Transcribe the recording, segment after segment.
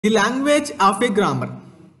The language of a grammar.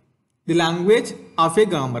 The language of a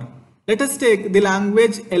grammar. Let us take the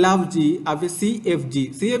language L of G of a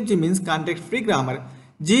CFG. CFG means context free grammar.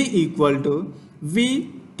 G equal to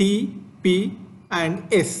V, T, P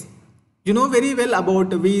and S. You know very well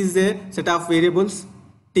about V is a set of variables,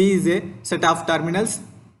 T is a set of terminals,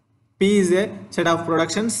 P is a set of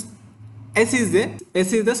productions, S is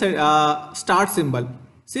the start symbol.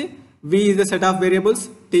 See, V is the set of variables,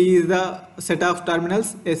 T is the set of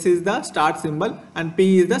terminals, S is the start symbol and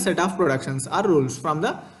P is the set of productions or rules from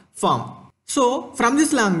the form. So from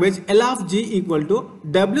this language L of G equal to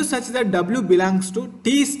W such that W belongs to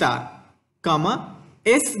T star, comma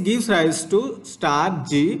S gives rise to star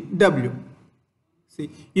G W. See,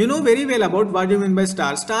 you know very well about what you mean by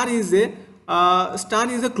star. Star is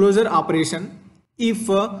a closure operation. If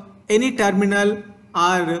any terminal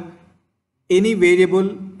or any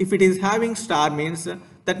variable, if it is having star, means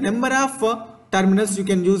that number of terminals you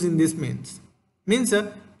can use in this means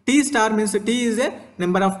T star means T is a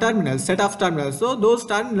number of terminals, set of terminals. So those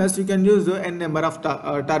terminals you can use n number of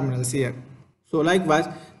terminals here. So likewise,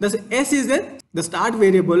 the S is the start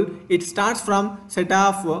variable. It starts from set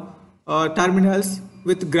of terminals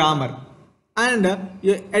with grammar, and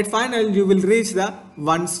at final you will reach the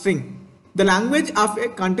one string. The language of a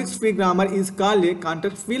context-free grammar is called a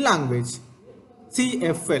context-free language,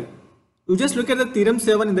 CFL. You just look at the theorem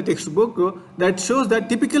 7 in the textbook that shows the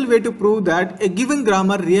typical way to prove that a given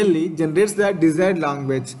grammar really generates the desired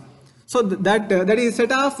language. So that is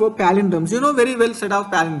set of palindromes. You know very well set of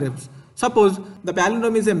palindromes. Suppose the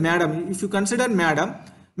palindrome is a madam. If you consider madam,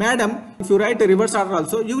 if you write a reverse order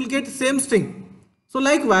also, you will get same string. So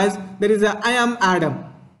likewise, there is a I am Adam.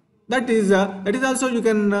 That is also you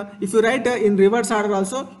can if you write in reverse order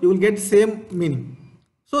also, you will get same meaning.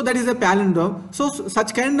 So that is a palindrome. So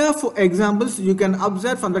such kind of examples you can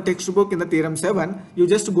observe from the textbook in the theorem 7. You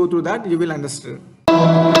just go through that, you will understand.